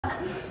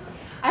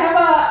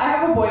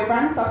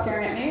boyfriend. Stop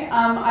staring at me.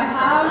 I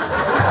have.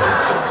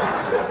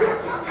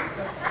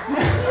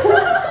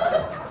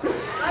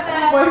 My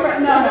bad.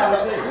 Boyfriend? No, you're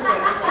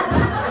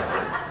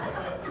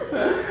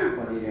good.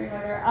 What are you doing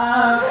later?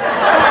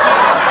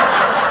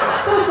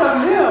 Still so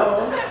new.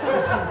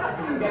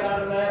 Get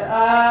out of it.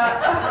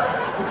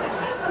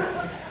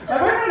 My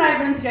boyfriend and I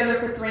have been together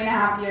for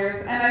 3.5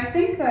 years, and I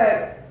think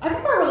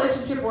our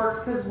relationship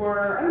works because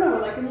we're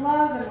like in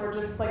love, and we're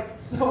just like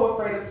so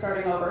afraid of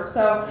starting over.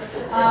 So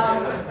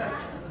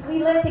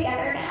we live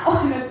together now,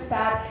 and it's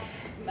bad.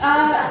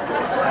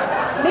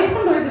 Make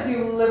some noise if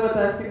you live with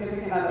a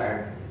significant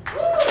other.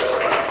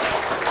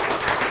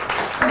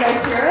 You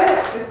guys hear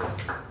it?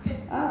 It's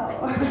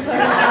like,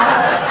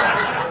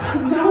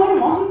 no one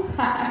wants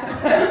that.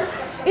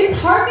 It's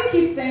hard to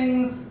keep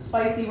things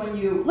spicy when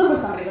you live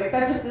with somebody. Like,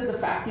 that just is a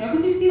fact,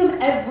 because you see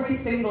them every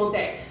single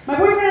day. My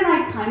boyfriend and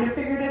I kind of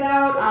figured it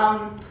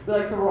out. We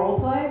like to role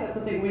play. That's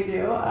the thing we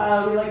do.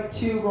 We like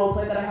to role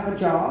play that I have a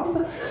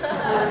job.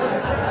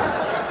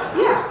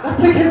 Yeah, that's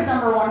like his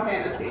number one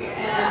fantasy,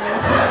 and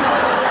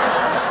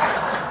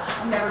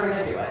I'm never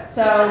gonna do it.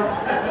 So,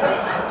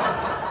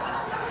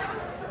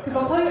 because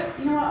I'll tell you,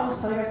 I'll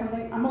just tell you guys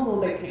something. I'm a little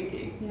bit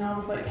kinky. I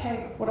was like,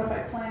 hey, what if I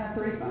plan a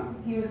threesome?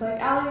 He was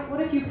like, Allie, what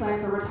if you plan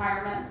for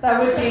retirement? That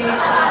would be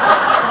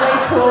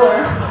way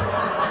cooler.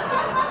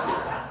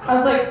 I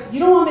was like, you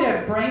don't want me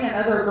to bring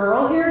another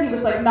girl here? He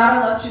was like, not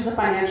unless she's a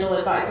financial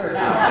advisor,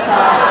 no.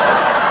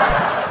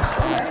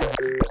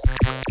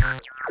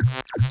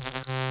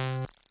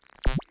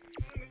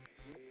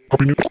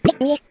 So,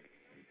 okay.